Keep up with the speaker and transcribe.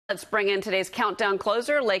Let's bring in today's countdown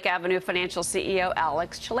closer, Lake Avenue Financial CEO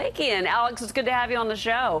Alex Chalekian. Alex, it's good to have you on the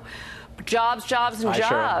show. Jobs, jobs, and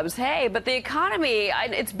jobs. Sure. Hey, but the economy,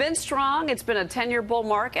 it's been strong. It's been a 10-year bull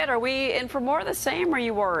market. Are we in for more of the same, or are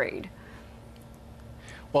you worried?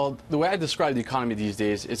 Well, the way I describe the economy these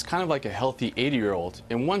days, it's kind of like a healthy 80-year-old.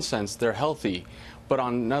 In one sense, they're healthy, but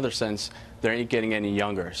on another sense, they ain't getting any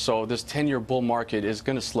younger. So this 10-year bull market is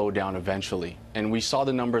going to slow down eventually. And we saw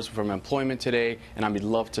the numbers from employment today, and I'd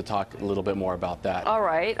love to talk a little bit more about that. All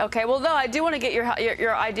right. Okay. Well, though, I do want to get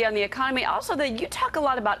your idea on the economy. Also, that you talk a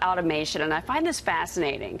lot about automation, and I find this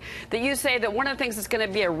fascinating, that you say that one of the things that's going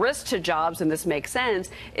to be a risk to jobs, and this makes sense,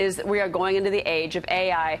 is that we are going into the age of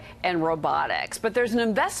AI and robotics. But there's an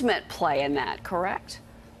investment play in that, correct?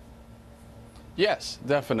 Yes,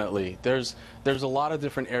 definitely. There's a lot of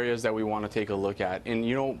different areas that we want to take a look at. And,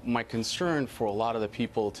 you know, my concern for a lot of the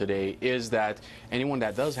people today is that anyone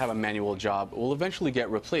that does have a manual job will eventually get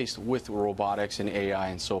replaced with robotics and AI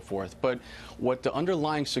and so forth. But what the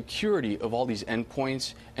underlying security of all these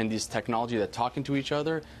endpoints and these technology that talking to each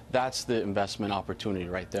other, that's the investment opportunity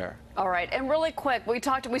right there. All right. And really quick, we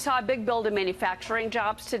saw a big build in manufacturing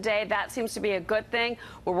jobs today. That seems to be a good thing.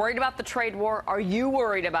 We're worried about the trade war. Are you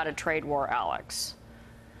worried about a trade war, Alex?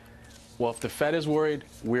 Well, if the Fed is worried,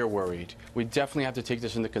 we're worried. We definitely have to take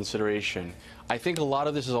this into consideration. I think a lot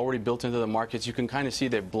of this is already built into the markets. You can kind of see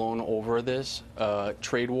they've blown over this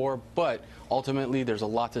trade war, but ultimately there's a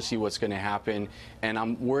lot to see what's going to happen. And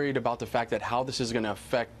I'm worried about the fact that how this is going to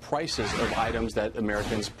affect prices of items that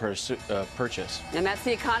Americans purchase. And that's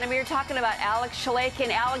the economy you're talking about. Alex Chalekian.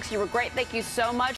 Alex, you were great. Thank you so much.